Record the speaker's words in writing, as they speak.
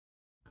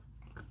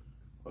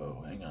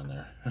on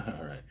there.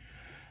 All right.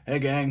 Hey,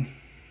 gang.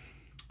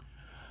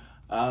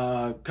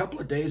 A couple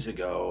of days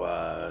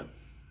ago,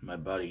 my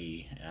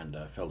buddy and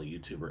fellow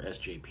YouTuber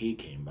SJP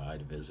came by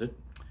to visit.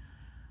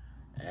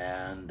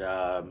 And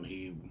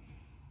he...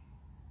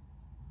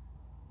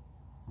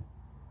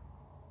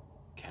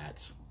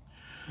 Cats.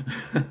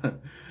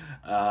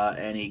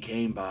 And he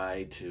came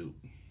by to...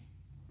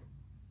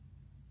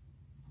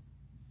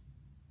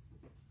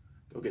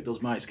 Go get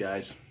those mice,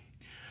 guys.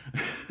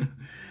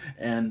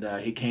 And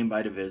he came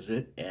by to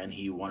visit, and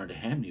he wanted to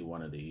hand me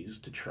one of these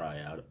to try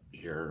out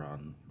here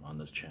on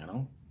this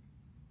channel.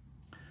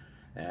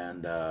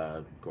 And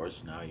of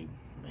course, now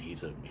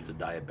he's a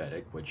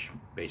diabetic, which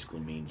basically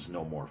means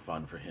no more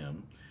fun for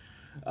him.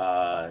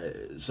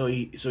 So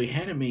he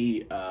handed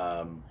me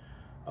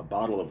a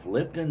bottle of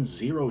Lipton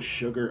Zero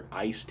Sugar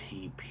Iced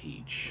Tea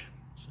Peach.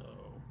 So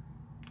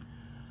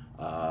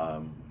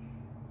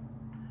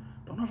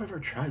don't know if I've ever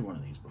tried one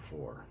of these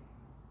before.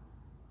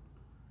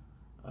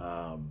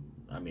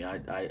 I mean,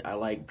 I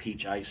like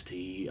peach iced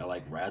tea. I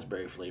like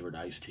raspberry flavored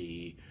iced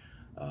tea.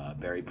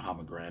 Berry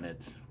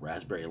pomegranate.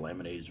 Raspberry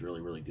lemonade is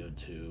really, really good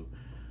too.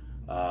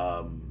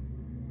 But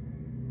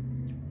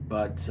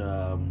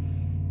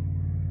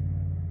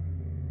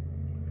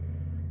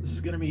this is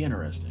going to be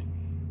interesting.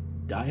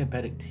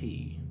 Diabetic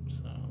tea.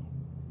 So,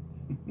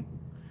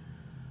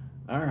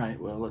 all right.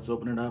 Well, let's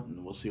open it up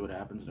and we'll see what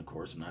happens. And of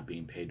course, I'm not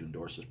being paid to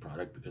endorse this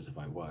product, because if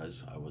I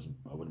was, I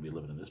wouldn't be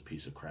living in this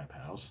piece of crap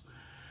house.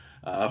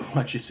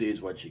 What you see is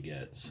what you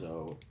get.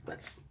 So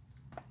let's,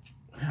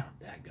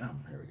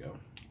 dadgum, there we go.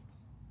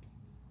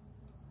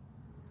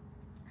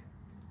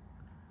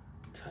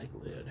 Tight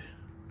lid.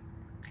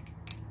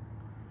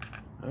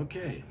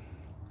 Okay,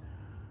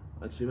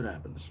 let's see what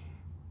happens.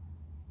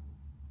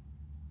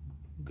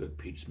 Good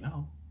peach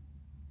smell.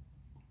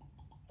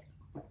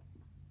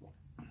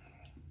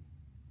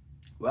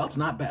 Well, it's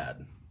not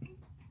bad.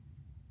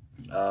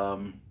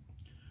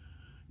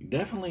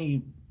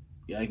 Definitely.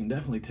 Yeah, I can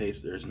definitely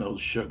taste there's no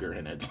sugar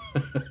in it.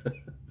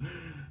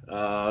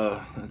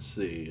 Let's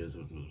see.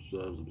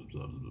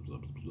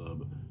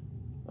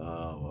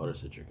 Water,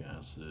 citric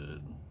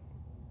acid,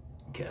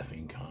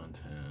 caffeine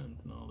content,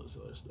 and all this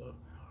other stuff.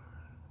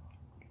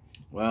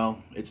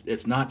 Well,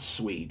 it's not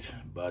sweet,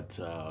 but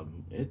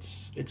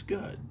it's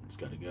good. It's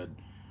got a good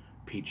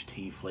peach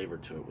tea flavor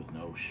to it with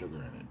no sugar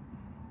in it.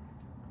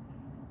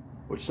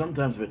 Which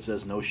sometimes if it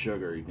says no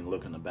sugar, you can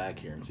look in the back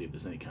here and see if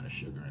there's any kind of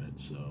sugar in it.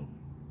 So.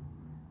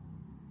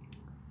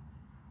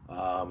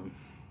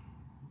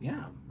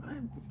 Yeah, I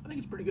think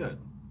it's pretty good.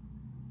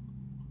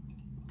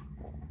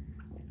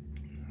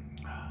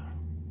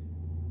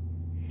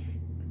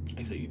 Like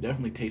I say, you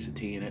definitely taste the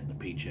tea in it and the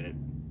peach in it.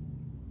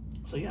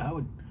 So yeah,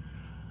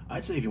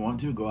 I'd say if you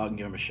want to, go out and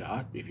give them a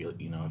shot. If you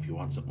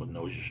want something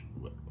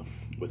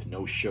with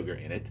no sugar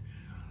in it.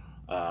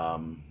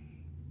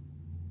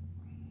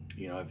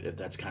 If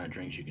that's kind of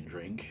drinks you can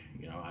drink,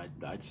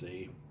 I'd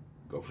say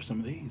go for some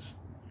of these.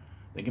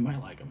 I think you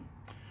might like them.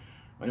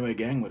 Anyway,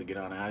 gang, I'm going to get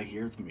on out of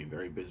here. It's going to be a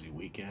very busy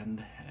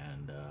weekend,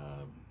 and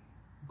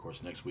of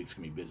course next week's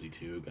going to be busy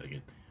too. Got to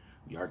get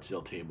yard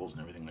sale tables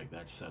and everything like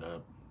that set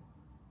up.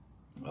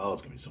 Oh,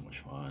 it's going to be so much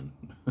fun.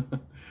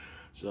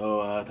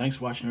 So thanks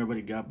for watching,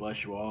 everybody. God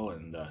bless you all,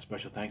 and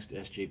special thanks to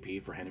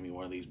SJP for handing me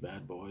one of these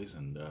bad boys.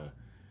 And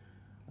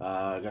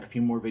I got a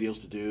few more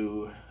videos to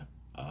do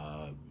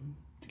to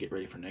get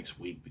ready for next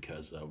week,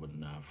 because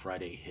when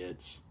Friday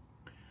hits,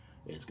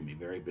 it's going to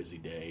be a very busy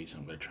day, so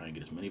I'm going to try and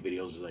get as many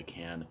videos as I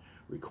can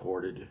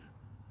recorded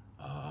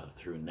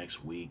through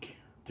next week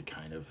to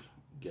kind of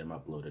get them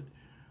uploaded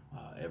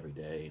every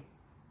day.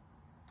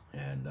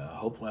 And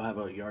hopefully I'll have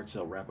a yard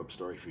sale wrap-up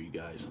story for you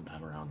guys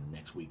sometime around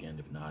next weekend,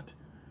 if not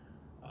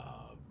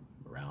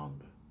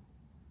around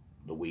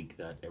the week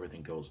that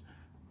everything goes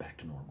back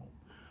to normal.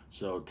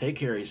 So take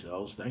care of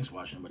yourselves. Thanks for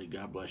watching, everybody.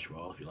 God bless you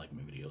all. If you like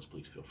my videos,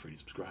 please feel free to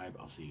subscribe.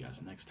 I'll see you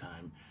guys next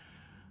time.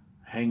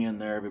 Hang in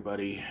there,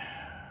 everybody.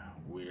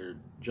 We're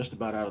just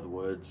about out of the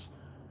woods,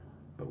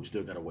 but we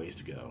still got a ways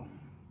to go.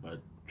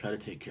 But try to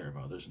take care of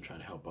others and try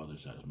to help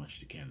others out as much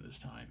as you can at this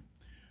time.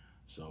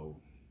 So,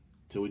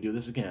 till we do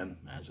this again,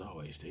 as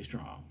always, stay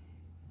strong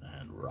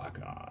and rock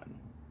on.